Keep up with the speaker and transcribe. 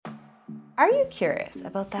Are you curious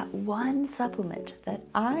about that one supplement that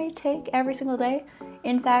I take every single day?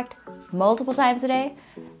 In fact, multiple times a day?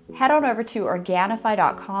 Head on over to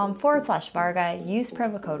Organifi.com/Varga. Use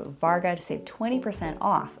promo code Varga to save 20%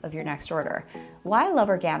 off of your next order. Why I love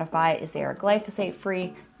Organifi is they are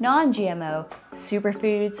glyphosate-free, non-GMO,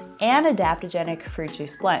 superfoods, and adaptogenic fruit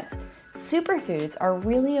juice blends. Superfoods are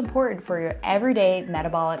really important for your everyday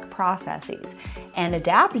metabolic processes, and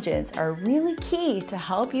adaptogens are really key to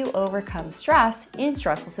help you overcome stress in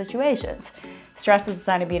stressful situations. Stress is a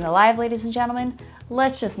sign of being alive, ladies and gentlemen.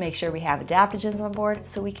 Let's just make sure we have adaptogens on board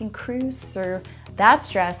so we can cruise through that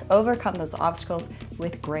stress, overcome those obstacles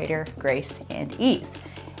with greater grace and ease.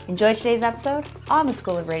 Enjoy today's episode on the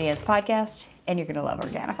School of Radiance podcast, and you're going to love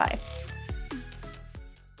Organifi.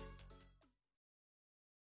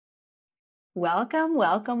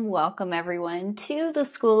 Welcome everyone to the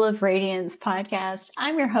School of Radiance podcast.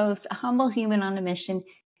 I'm your host, a humble human on a mission,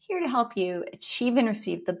 here to help you achieve and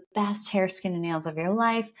receive the best hair, skin, and nails of your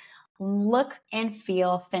life, look and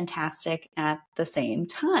feel fantastic at the same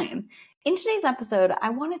time. In today's episode, I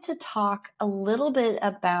wanted to talk a little bit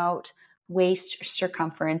about waist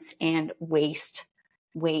circumference and waist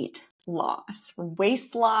weight loss.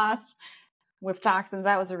 Waist loss with toxins,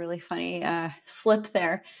 that was a really funny slip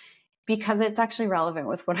there, because it's actually relevant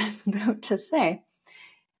with what I'm about to say.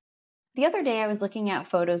 The other day, I was looking at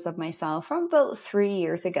photos of myself from about 3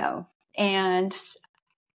 years ago, and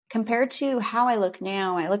compared to how I look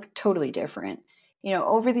now, I look totally different. You know,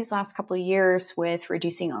 over these last couple of years with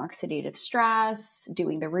reducing oxidative stress,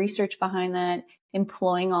 doing the research behind that,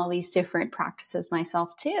 employing all these different practices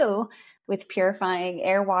myself too, with purifying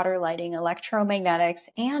air, water, lighting, electromagnetics,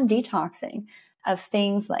 and detoxing of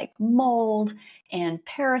things like mold and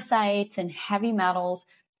parasites and heavy metals,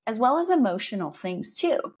 as well as emotional things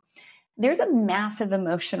too. There's a massive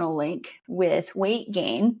emotional link with weight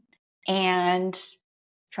gain and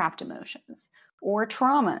trapped emotions or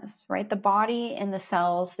traumas, right? The body and the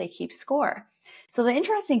cells, they keep score. So the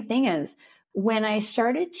interesting thing is when I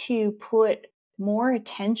started to put more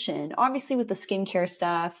attention, obviously with the skincare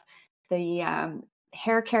stuff, the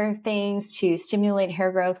hair care things to stimulate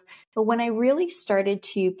hair growth, but when I really started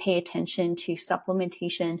to pay attention to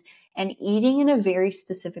supplementation and eating in a very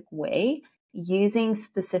specific way, using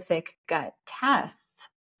specific gut tests,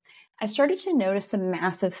 I started to notice some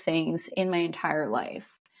massive things in my entire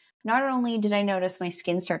life. Not only did I notice my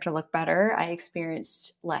skin start to look better, I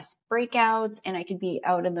experienced less breakouts and I could be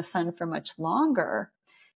out in the sun for much longer,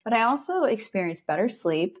 but I also experienced better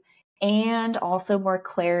sleep and also more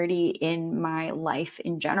clarity in my life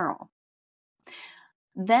in general.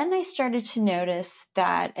 Then I started to notice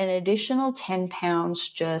that an additional 10 pounds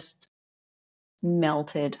just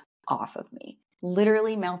melted off of me,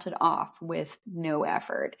 literally melted off with no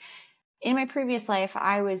effort. In my previous life,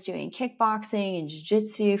 I was doing kickboxing and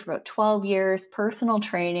jiu-jitsu for about 12 years, personal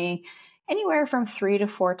training, anywhere from 3 to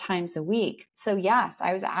 4 times a week. So yes,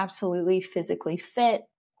 I was absolutely physically fit,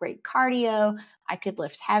 great cardio. I could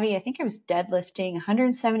lift heavy. I think I was deadlifting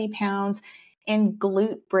 170 pounds and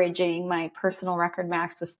glute bridging. My personal record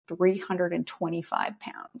max was 325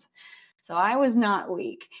 pounds. So I was not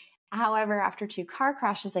weak. However, after 2 car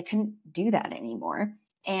crashes, I couldn't do that anymore.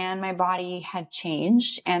 And my body had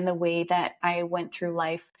changed, and the way that I went through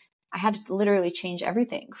life, I had to literally change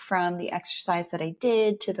everything from the exercise that I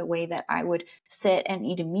did to the way that I would sit and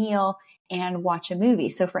eat a meal and watch a movie.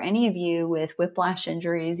 So for any of you with whiplash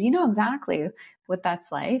injuries, you know exactly what that's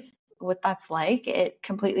like. It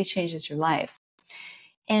completely changes your life.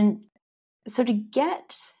 And so to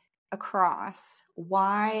get across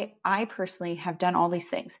why I personally have done all these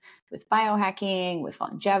things with biohacking, with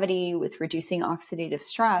longevity, with reducing oxidative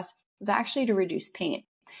stress, was actually to reduce pain.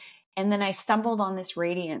 And then I stumbled on this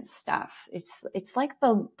radiance stuff. It's like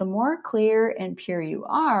the more clear and pure you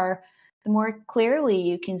are, the more clearly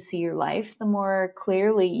you can see your life, the more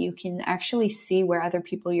clearly you can actually see where other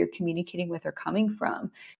people you're communicating with are coming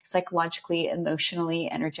from, psychologically,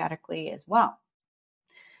 emotionally, energetically as well.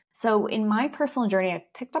 So in my personal journey, I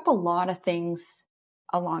picked up a lot of things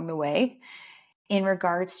along the way in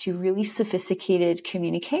regards to really sophisticated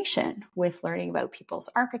communication, with learning about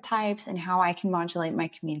people's archetypes and how I can modulate my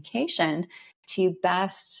communication to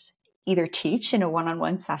best either teach in a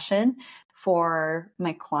one-on-one session for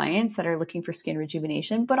my clients that are looking for skin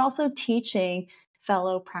rejuvenation, but also teaching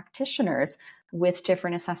fellow practitioners with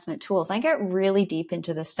different assessment tools. I get really deep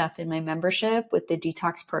into this stuff in my membership with the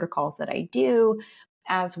detox protocols that I do,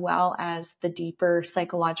 as well as the deeper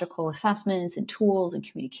psychological assessments and tools and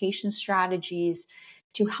communication strategies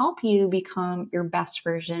to help you become your best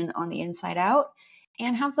version on the inside out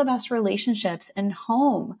and have the best relationships and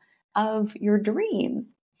home of your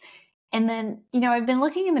dreams. And then, I've been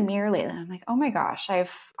looking in the mirror lately and I'm like, oh my gosh,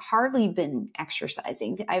 I've hardly been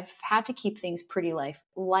exercising. I've had to keep things pretty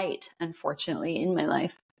light, unfortunately, in my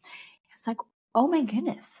life. It's like, oh my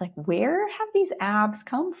goodness, like where have these abs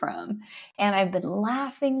come from? And I've been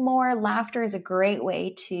laughing more. Laughter is a great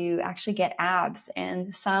way to actually get abs.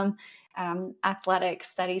 And some athletic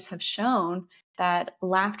studies have shown that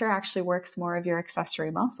laughter actually works more of your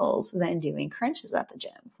accessory muscles than doing crunches at the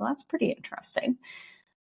gym. So that's pretty interesting.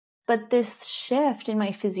 But this shift in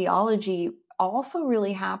my physiology also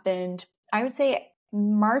really happened, I would say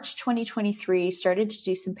March 2023, started to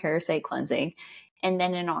do some parasite cleansing. And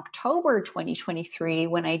then in October 2023,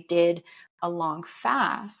 when I did a long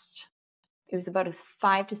fast, it was about a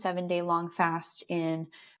 5 to 7 day long fast in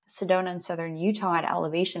Sedona in southern Utah at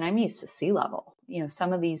elevation. I'm used to sea level.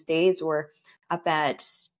 Some of these days were up at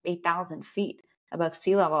 8,000 feet above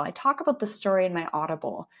sea level. I talk about the story in my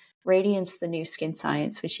Audible, Radiance, the New Skin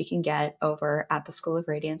Science, which you can get over at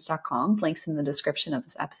theschoolofradiance.com. Links in the description of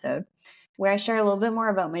this episode, where I share a little bit more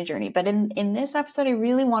about my journey. But in this episode, I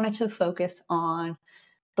really wanted to focus on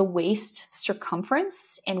the waist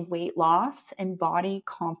circumference and weight loss and body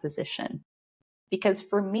composition. Because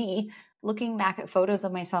for me, looking back at photos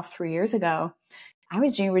of myself 3 years ago, I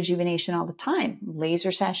was doing rejuvenation all the time,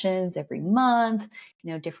 laser sessions every month,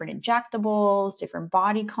 different injectables, different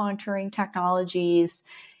body contouring technologies.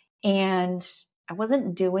 And I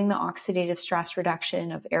wasn't doing the oxidative stress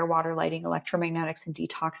reduction of air, water, lighting, electromagnetics, and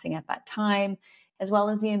detoxing at that time, as well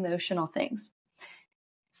as the emotional things.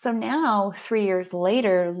 So now, 3 years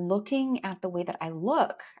later, looking at the way that I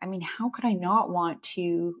look, how could I not want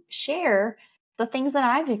to share the things that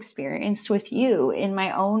I've experienced with you in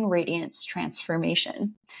my own radiance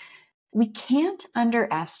transformation? We can't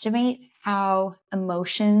underestimate how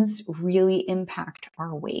emotions really impact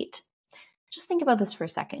our weight. Just think about this for a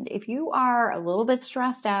second. If you are a little bit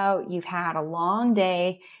stressed out, you've had a long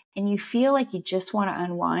day, and you feel like you just want to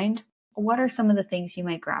unwind, what are some of the things you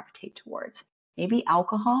might gravitate towards? Maybe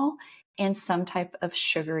alcohol and some type of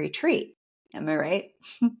sugary treat. Am I right?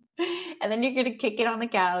 And then you're going to kick it on the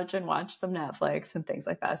couch and watch some Netflix and things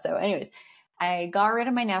like that. So anyways, I got rid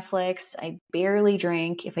of my Netflix. I barely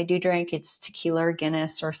drink. If I do drink, it's tequila or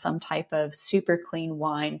Guinness or some type of super clean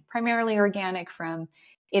wine, primarily organic from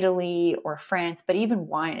Italy or France, but even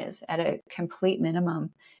wine is at a complete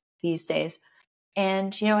minimum these days.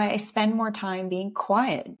 And, I spend more time being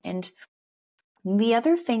quiet. And the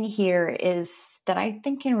other thing here is that I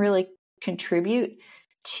think can really contribute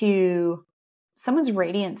to someone's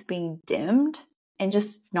radiance being dimmed and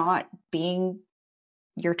just not being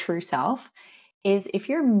your true self is if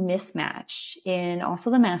you're mismatched in also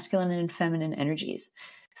the masculine and feminine energies.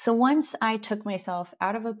 So once I took myself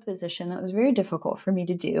out of a position that was very difficult for me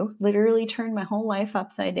to do, literally turned my whole life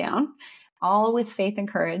upside down, all with faith and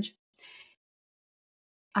courage,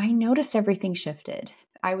 I noticed everything shifted.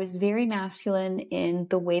 I was very masculine in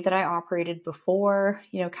the way that I operated before,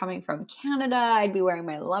 coming from Canada. I'd be wearing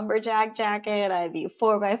my lumberjack jacket. I'd be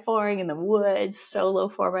 4x4ing in the woods, solo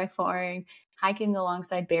 4x4ing, hiking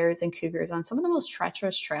alongside bears and cougars on some of the most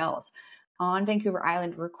treacherous trails on Vancouver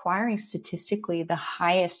Island, requiring statistically the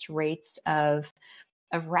highest rates of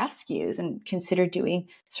rescues, and considered doing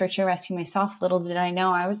search and rescue myself. Little did I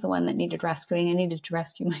know I was the one that needed rescuing. I needed to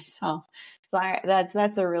rescue myself. So that's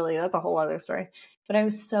a whole other story. But I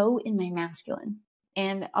was so in my masculine.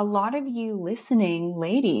 And a lot of you listening,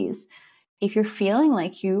 ladies, if you're feeling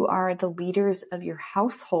like you are the leaders of your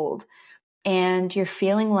household and you're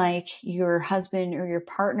feeling like your husband or your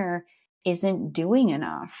partner isn't doing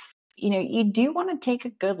enough, you do want to take a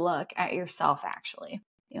good look at yourself, actually.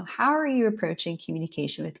 How are you approaching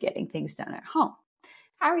communication with getting things done at home?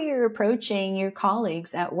 How are you approaching your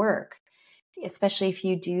colleagues at work, especially if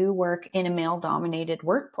you do work in a male-dominated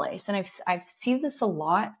workplace? And I've seen this a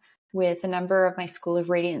lot with a number of my School of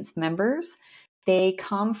Radiance members. They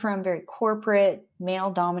come from very corporate,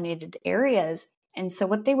 male-dominated areas. And so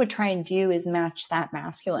what they would try and do is match that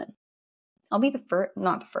masculine. I'll be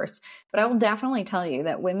not the first, but I will definitely tell you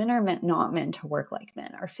that women are not meant to work like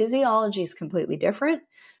men. Our physiology is completely different.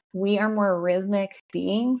 We are more rhythmic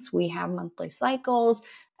beings. We have monthly cycles.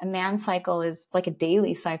 A man's cycle is like a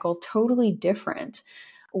daily cycle, totally different.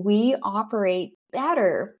 We operate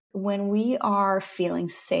better when we are feeling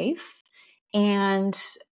safe. And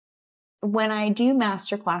when I do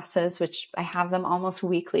master classes, which I have them almost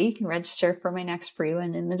weekly, you can register for my next free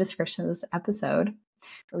one in the description of this episode,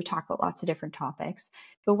 where we talk about lots of different topics.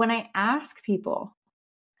 But when I ask people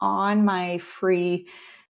on my free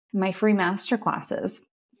master classes,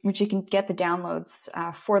 which you can get the downloads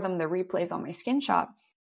for them, the replays on my Skin Shop,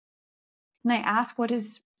 and I ask, what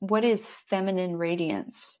is feminine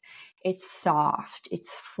radiance? It's soft,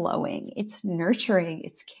 it's flowing, it's nurturing,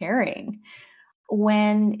 it's caring.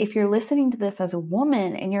 If you're listening to this as a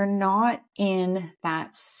woman and you're not in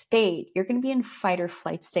that state, you're going to be in fight or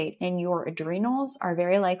flight state, and your adrenals are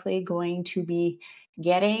very likely going to be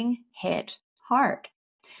getting hit hard.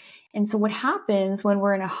 And so what happens when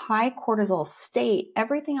we're in a high cortisol state,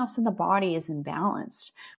 everything else in the body is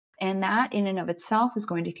imbalanced. And that in and of itself is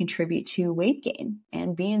going to contribute to weight gain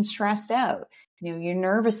and being stressed out. Your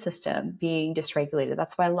nervous system being dysregulated.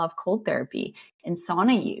 That's why I love cold therapy and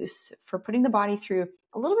sauna use, for putting the body through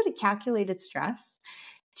a little bit of calculated stress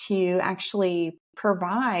to actually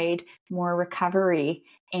provide more recovery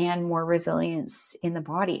and more resilience in the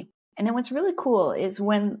body. And then what's really cool is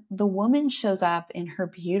when the woman shows up in her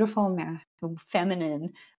beautiful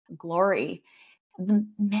feminine glory, the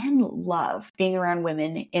men love being around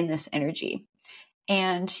women in this energy.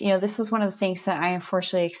 And, this was one of the things that I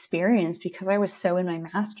unfortunately experienced because I was so in my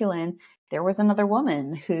masculine. There was another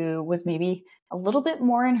woman who was maybe a little bit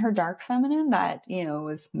more in her dark feminine that,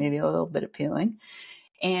 was maybe a little bit appealing.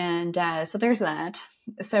 And so there's that.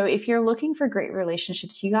 So if you're looking for great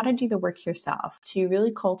relationships, you got to do the work yourself to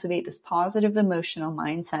really cultivate this positive emotional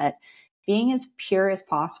mindset, being as pure as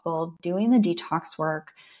possible, doing the detox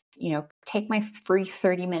work. Take my free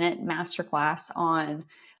 30-minute masterclass on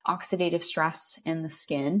oxidative stress in the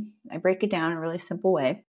skin. I break it down in a really simple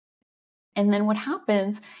way. And then what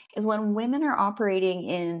happens is when women are operating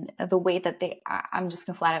in the way that I'm just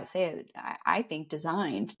going to flat out say it, I think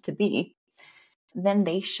designed to be, then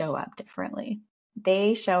they show up differently.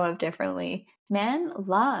 They show up differently. Men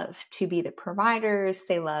love to be the providers.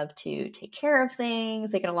 They love to take care of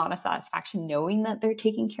things. They get a lot of satisfaction knowing that they're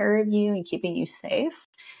taking care of you and keeping you safe.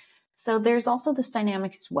 So there's also this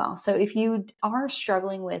dynamic as well. So if you are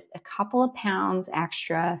struggling with a couple of pounds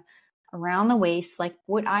extra around the waist, like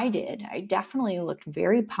what I did, I definitely looked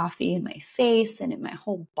very puffy in my face and in my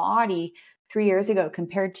whole body 3 years ago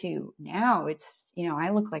compared to now. It's, I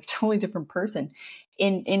look like a totally different person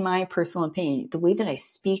in my personal opinion. The way that I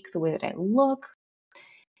speak, the way that I look,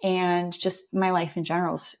 and just my life in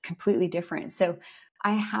general is completely different. So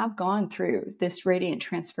I have gone through this radiant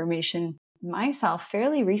transformation myself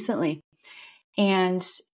fairly recently. And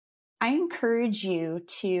I encourage you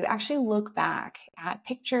to actually look back at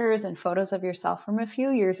pictures and photos of yourself from a few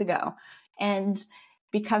years ago. And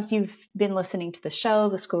because you've been listening to the show,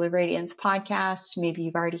 the School of Radiance podcast, maybe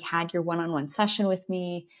you've already had your one-on-one session with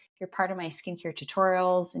me, you're part of my skincare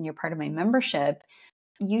tutorials, and you're part of my membership,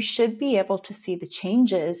 you should be able to see the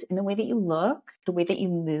changes in the way that you look, the way that you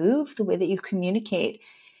move, the way that you communicate,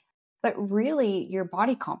 but really your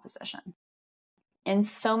body composition. And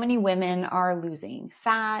so many women are losing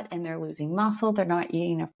fat and they're losing muscle. They're not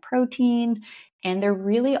eating enough protein and they're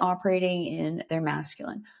really operating in their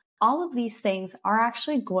masculine. All of these things are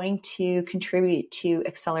actually going to contribute to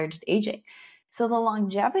accelerated aging. So the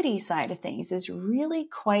longevity side of things is really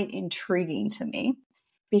quite intriguing to me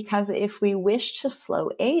because if we wish to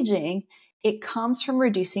slow aging, it comes from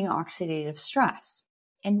reducing oxidative stress.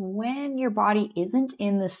 And when your body isn't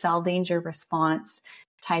in the cell danger response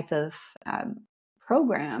type of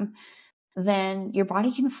program, then your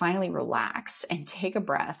body can finally relax and take a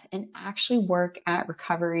breath and actually work at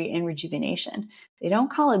recovery and rejuvenation. They don't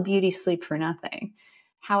call it beauty sleep for nothing.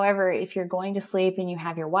 However, if you're going to sleep and you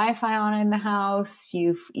have your Wi-Fi on in the house,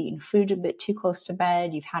 you've eaten food a bit too close to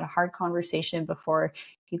bed, you've had a hard conversation before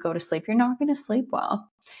you go to sleep, you're not going to sleep well.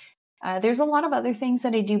 There's a lot of other things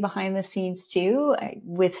that I do behind the scenes too,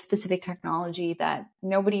 with specific technology that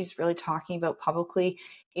nobody's really talking about publicly.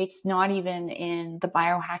 It's not even in the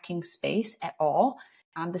biohacking space at all.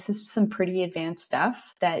 This is some pretty advanced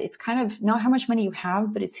stuff that it's kind of not how much money you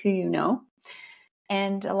have, but it's who you know.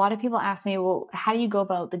 And a lot of people ask me, well, how do you go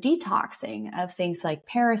about the detoxing of things like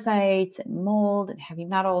parasites and mold and heavy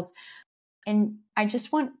metals? And I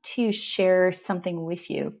just want to share something with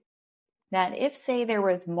you that if, say, there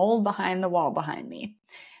was mold behind the wall behind me,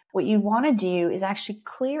 what you want to do is actually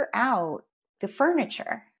clear out the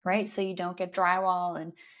furniture, right? So you don't get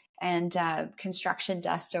drywall and construction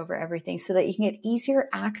dust over everything so that you can get easier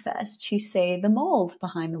access to, say, the mold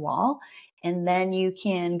behind the wall. And then you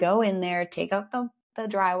can go in there, take out the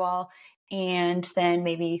drywall, and then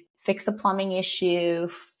maybe fix a plumbing issue,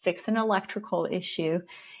 fix an electrical issue.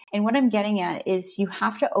 And what I'm getting at is you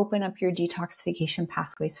have to open up your detoxification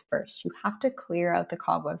pathways first. You have to clear out the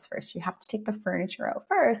cobwebs first. You have to take the furniture out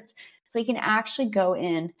first so you can actually go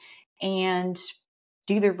in and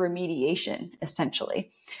do the remediation,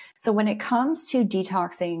 essentially. So when it comes to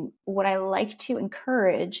detoxing, what I like to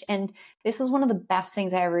encourage, and this is one of the best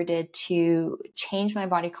things I ever did to change my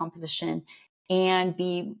body composition and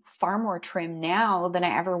be far more trim now than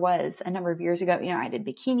I ever was a number of years ago. I did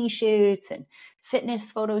bikini shoots and fitness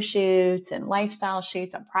photo shoots and lifestyle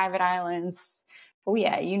shoots on private islands. Oh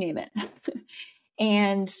yeah, you name it.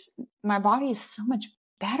 And my body is so much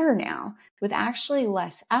better now with actually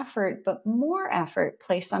less effort, but more effort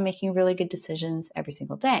placed on making really good decisions every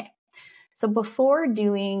single day. So before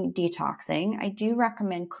doing detoxing, I do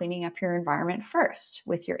recommend cleaning up your environment first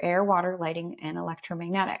with your air, water, lighting, and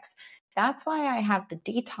electromagnetics. That's why I have the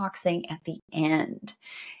detoxing at the end.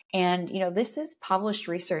 And, this is published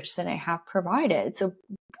research that I have provided. So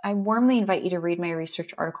I warmly invite you to read my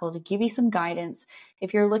research article to give you some guidance.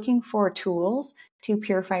 If you're looking for tools to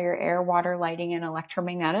purify your air, water, lighting, and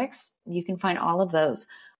electromagnetics, you can find all of those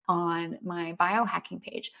on my biohacking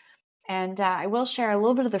page. And I will share a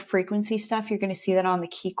little bit of the frequency stuff. You're going to see that on the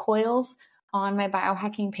key coils on my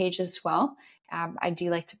biohacking page as well. I do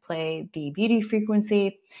like to play the beauty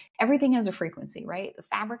frequency. Everything has a frequency, right? The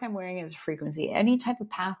fabric I'm wearing has a frequency. Any type of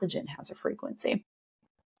pathogen has a frequency.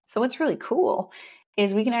 So what's really cool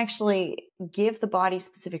is we can actually give the body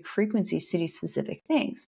specific frequencies to do specific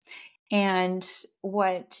things. And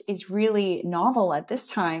what is really novel at this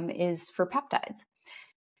time is for peptides,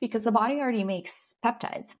 because the body already makes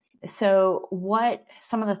peptides. So what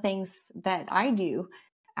some of the things that I do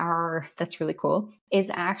that's really cool is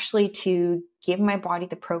actually to give my body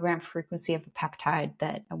the programmed frequency of a peptide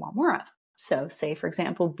that I want more of. So say, for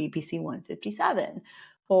example, BPC 157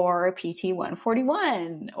 or PT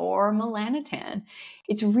 141 or melanotan.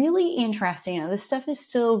 It's really interesting. Now, this stuff is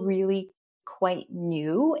still really quite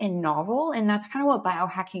new and novel, and that's kind of what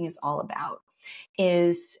biohacking is all about.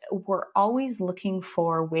 Is we're always looking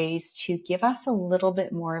for ways to give us a little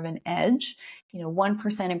bit more of an edge,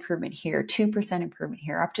 1% improvement here, 2% improvement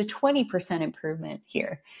here, up to 20% improvement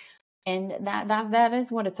here. And that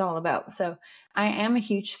is what it's all about. So I am a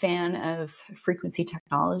huge fan of frequency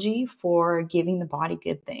technology for giving the body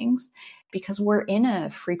good things, because we're in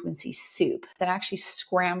a frequency soup that actually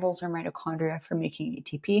scrambles our mitochondria for making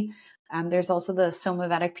ATP. There's also the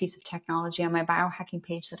Somavedic piece of technology on my biohacking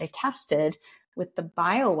page that I tested with the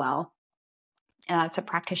BioWell. It's a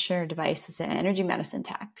practitioner device. It's an energy medicine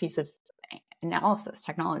tech piece of analysis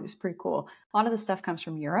technology. It's pretty cool. A lot of the stuff comes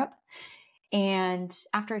from Europe. And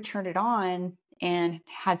after I turned it on and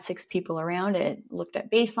had 6 people around it, looked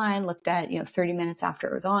at baseline, looked at, 30 minutes after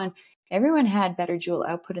it was on, everyone had better joule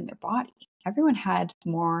output in their body. Everyone had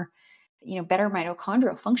more, better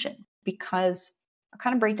mitochondrial function, because I'll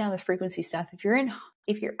kind of break down the frequency stuff. If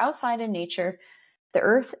you're outside in nature, the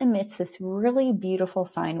earth emits this really beautiful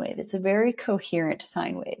sine wave. It's a very coherent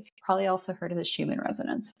sine wave. You've probably also heard of the Schumann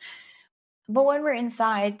resonance. But when we're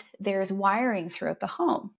inside, there's wiring throughout the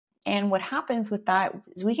home. And what happens with that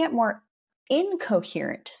is we get more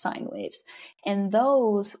incoherent sine waves. And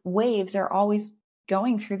those waves are always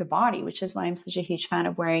going through the body, which is why I'm such a huge fan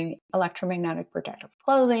of wearing electromagnetic protective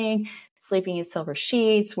clothing, sleeping in silver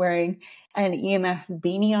sheets, wearing an EMF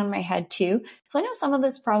beanie on my head too. So I know some of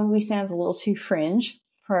this probably sounds a little too fringe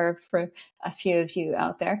for a few of you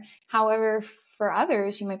out there. However, for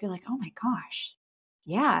others, you might be like, oh my gosh,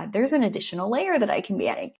 yeah, there's an additional layer that I can be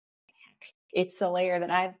adding. It's the layer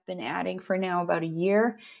that I've been adding for now about a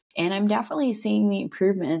year. And I'm definitely seeing the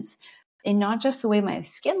improvements in not just the way my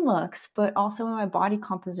skin looks, but also in my body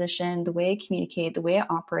composition, the way I communicate, the way I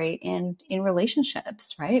operate, and in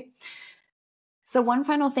relationships, right? So one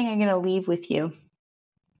final thing I'm going to leave with you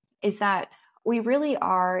is that we really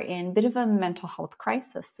are in a bit of a mental health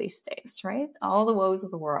crisis these days, right? All the woes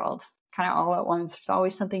of the world, kind of all at once. There's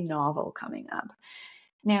always something novel coming up.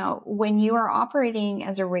 Now, when you are operating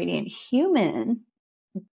as a radiant human,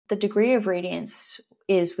 the degree of radiance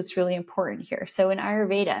is what's really important here. So in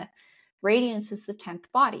Ayurveda, radiance is the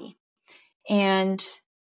 10th body. And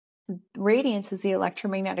radiance is the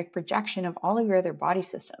electromagnetic projection of all of your other body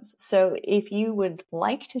systems. So if you would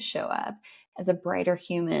like to show up as a brighter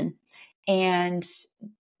human and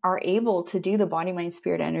are able to do the body, mind,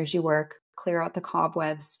 spirit, energy work, clear out the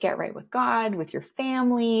cobwebs, get right with God, with your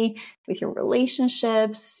family, with your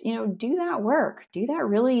relationships, do that work, do that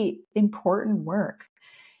really important work.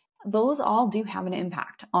 Those all do have an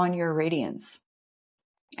impact on your radiance.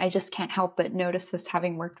 I just can't help but notice this,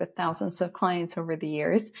 having worked with thousands of clients over the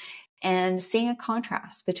years, and seeing a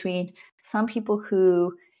contrast between some people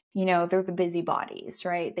who, they're the busybodies,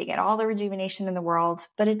 right? They get all the rejuvenation in the world,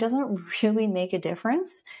 but it doesn't really make a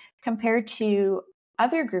difference compared to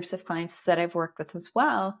other groups of clients that I've worked with as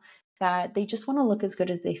well, that they just want to look as good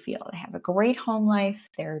as they feel. They have a great home life.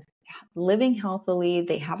 They're living healthily.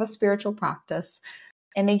 They have a spiritual practice,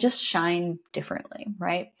 and they just shine differently,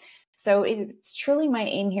 right? So it's truly my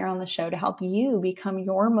aim here on the show to help you become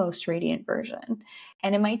your most radiant version.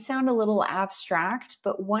 And it might sound a little abstract,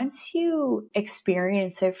 but once you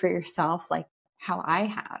experience it for yourself, like how I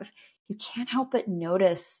have, you can't help but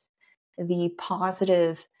notice the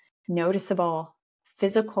positive, noticeable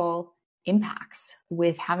physical impacts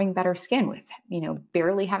with having better skin, with,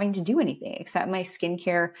 barely having to do anything except my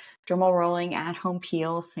skincare, dermal rolling, at home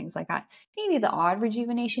peels, things like that. Maybe the odd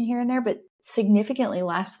rejuvenation here and there, but significantly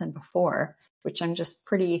less than before, which I'm just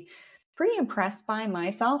pretty impressed by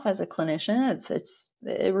myself as a clinician. It's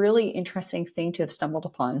a really interesting thing to have stumbled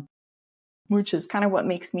upon, which is kind of what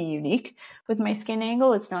makes me unique with my skin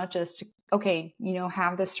angle. It's not just, okay,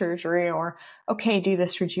 have this surgery, or okay, do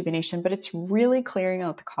this rejuvenation, but it's really clearing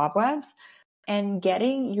out the cobwebs and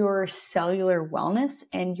getting your cellular wellness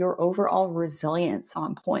and your overall resilience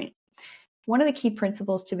on point. One of the key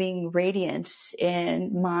principles to being radiant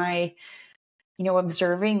in my,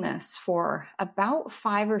 observing this for about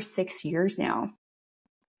 5 or 6 years now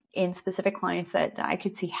in specific clients that I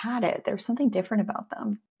could see had it, there was something different about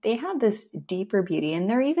them. They had this deeper beauty, and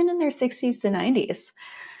they're even in their 60s to 90s.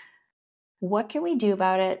 What can we do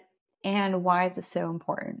about it? And why is it so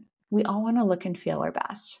important? We all want to look and feel our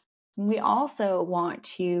best. We also want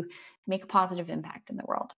to make a positive impact in the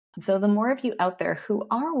world. So the more of you out there who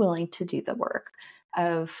are willing to do the work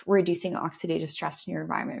of reducing oxidative stress in your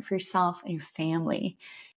environment for yourself and your family,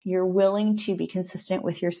 you're willing to be consistent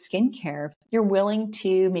with your skincare, you're willing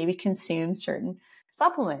to maybe consume certain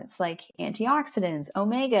supplements like antioxidants,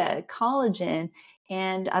 omega, collagen,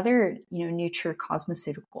 and other,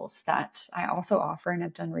 nutracosmeceuticals that I also offer and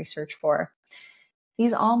have done research for.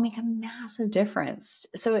 These all make a massive difference.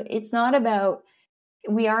 So it's not about,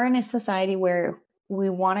 we are in a society where we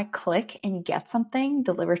want to click and get something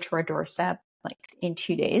delivered to our doorstep like in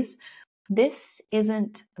 2 days. This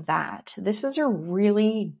isn't that. This is a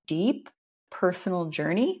really deep personal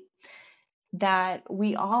journey that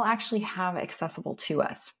we all actually have accessible to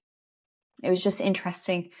us. It was just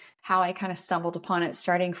interesting how I kind of stumbled upon it,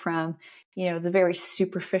 starting from, the very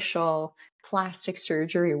superficial plastic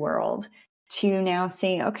surgery world to now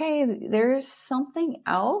seeing, okay, there's something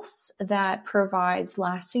else that provides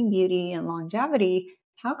lasting beauty and longevity.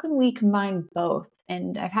 How can we combine both?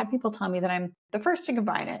 And I've had people tell me that I'm the first to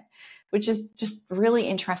combine it, which is just really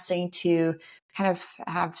interesting to kind of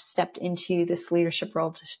have stepped into this leadership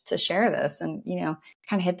role to share this and, kind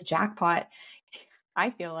of hit the jackpot.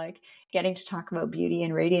 I feel like getting to talk about beauty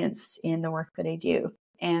and radiance in the work that I do.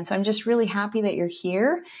 And so I'm just really happy that you're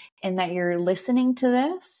here and that you're listening to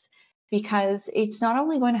this, because it's not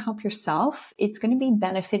only going to help yourself, it's going to be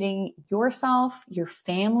benefiting yourself, your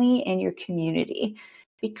family, and your community,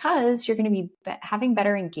 because you're going to be having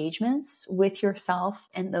better engagements with yourself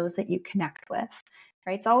and those that you connect with.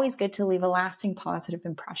 Right? It's always good to leave a lasting positive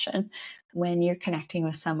impression when you're connecting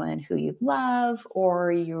with someone who you love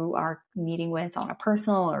or you are meeting with on a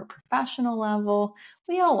personal or professional level.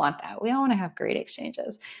 We all want that. We all want to have great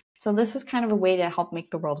exchanges. So this is kind of a way to help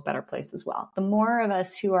make the world a better place as well. The more of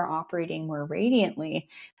us who are operating more radiantly,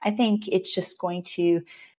 I think it's just going to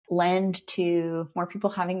lend to more people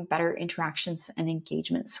having better interactions and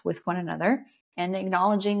engagements with one another, and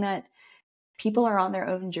acknowledging that people are on their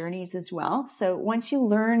own journeys as well. So once you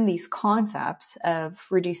learn these concepts of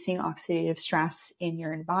reducing oxidative stress in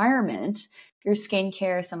your environment, your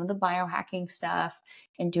skincare, some of the biohacking stuff,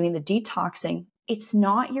 and doing the detoxing, it's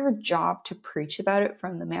not your job to preach about it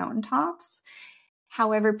from the mountaintops.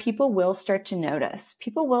 However, people will start to notice.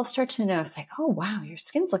 People will start to notice, like, oh, wow, your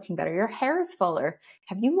skin's looking better. Your hair is fuller.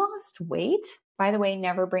 Have you lost weight? By the way,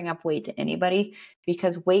 never bring up weight to anybody,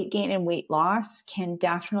 because weight gain and weight loss can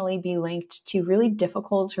definitely be linked to really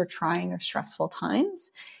difficult or trying or stressful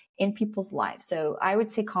times in people's lives. So I would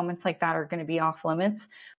say comments like that are going to be off limits.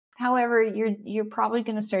 However, you're probably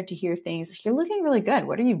going to start to hear things. You're looking really good.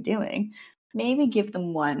 What are you doing? Maybe give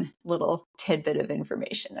them one little tidbit of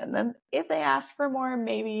information. And then if they ask for more,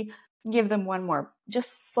 maybe give them one more.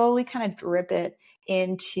 Just slowly kind of drip it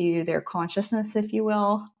into their consciousness, if you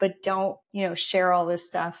will, but don't, share all this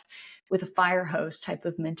stuff with a fire hose type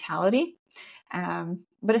of mentality.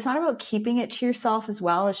 But it's not about keeping it to yourself as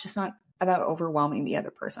well. It's just not about overwhelming the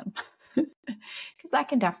other person, because that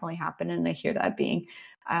can definitely happen. And I hear that being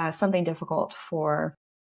something difficult for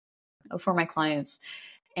my clients.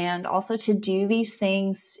 And also to do these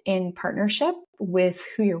things in partnership with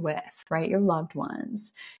who you're with, right? Your loved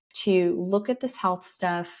ones, to look at this health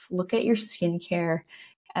stuff, look at your skincare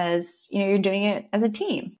as, you're doing it as a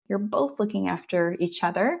team. You're both looking after each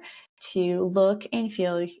other to look and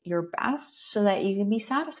feel your best so that you can be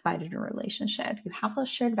satisfied in a relationship. You have those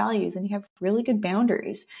shared values and you have really good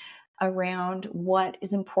boundaries around what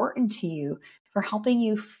is important to you for helping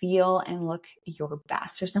you feel and look your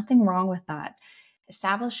best. There's nothing wrong with that.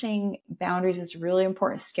 Establishing boundaries is a really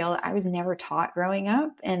important skill that I was never taught growing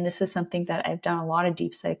up. And this is something that I've done a lot of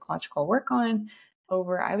deep psychological work on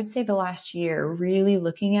over, I would say, the last year, really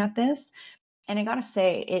looking at this. And I gotta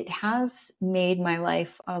say, it has made my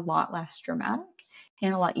life a lot less dramatic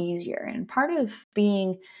and a lot easier. And part of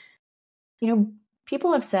being,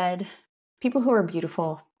 people have said people who are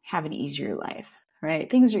beautiful have an easier life, right?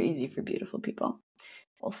 Things are easy for beautiful people.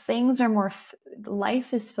 Well, things are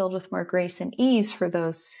life is filled with more grace and ease for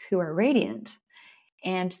those who are radiant.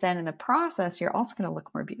 And then in the process, you're also going to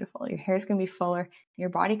look more beautiful. Your hair is going to be fuller. Your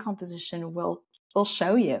body composition will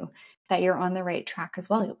show you that you're on the right track as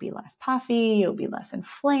well. You'll be less puffy. You'll be less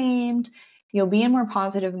inflamed. You'll be in more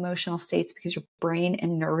positive emotional states because your brain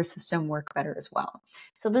and nervous system work better as well.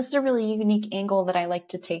 So this is a really unique angle that I like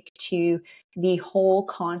to take to the whole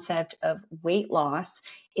concept of weight loss,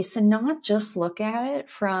 is to not just look at it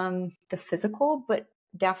from the physical, but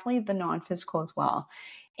definitely the non-physical as well.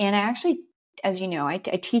 And I actually, as you know, I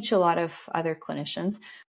teach a lot of other clinicians,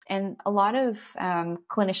 and a lot of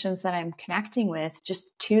clinicians that I'm connecting with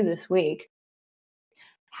just this week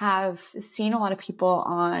have seen a lot of people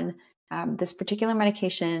on this particular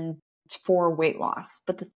medication for weight loss.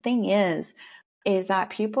 But the thing is that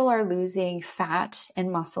people are losing fat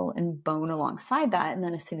and muscle and bone alongside that. And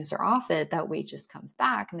then as soon as they're off it, that weight just comes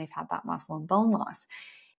back and they've had that muscle and bone loss.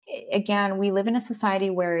 Again, we live in a society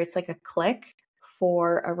where it's like a click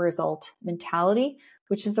for a result mentality,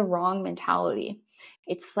 which is the wrong mentality.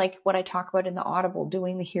 It's like what I talk about in the Audible,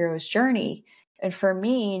 doing the hero's journey. And for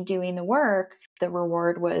me, doing the work, the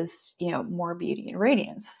reward was, more beauty and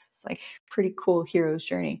radiance. It's like pretty cool hero's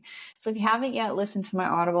journey. So if you haven't yet listened to my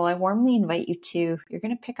Audible, I warmly invite you to. You're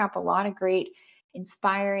going to pick up a lot of great,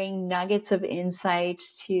 inspiring nuggets of insight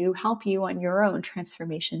to help you on your own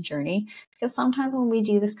transformation journey. Because sometimes when we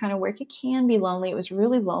do this kind of work, it can be lonely. It was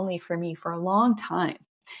really lonely for me for a long time,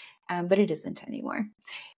 but it isn't anymore.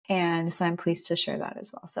 And so I'm pleased to share that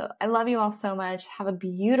as well. So I love you all so much. Have a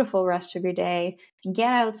beautiful rest of your day.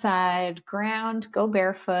 Get outside, ground, go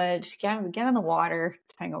barefoot, get in the water,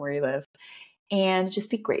 depending on where you live, and just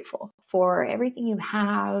be grateful for everything you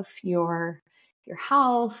have, your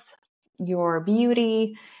health, your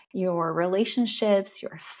beauty, your relationships,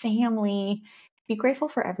 your family. Be grateful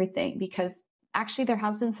for everything, because actually there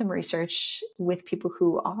has been some research with people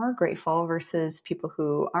who are grateful versus people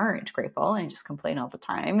who aren't grateful and just complain all the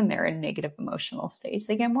time and they're in negative emotional states.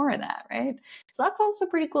 They get more of that, right? So that's also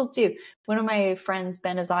pretty cool too. One of my friends,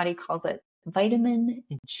 Ben Azadi, calls it vitamin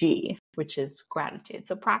G, which is gratitude.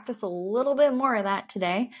 So practice a little bit more of that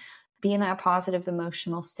today. Be in that positive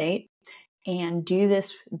emotional state and do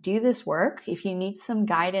this work. If you need some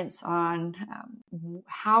guidance on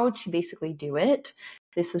how to basically do it,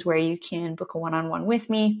 this is where you can book a one-on-one with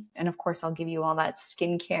me. And of course, I'll give you all that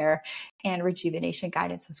skincare and rejuvenation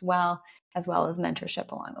guidance as well as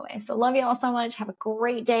mentorship along the way. So love you all so much. Have a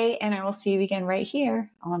great day. And I will see you again right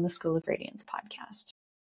here on the School of Radiance podcast.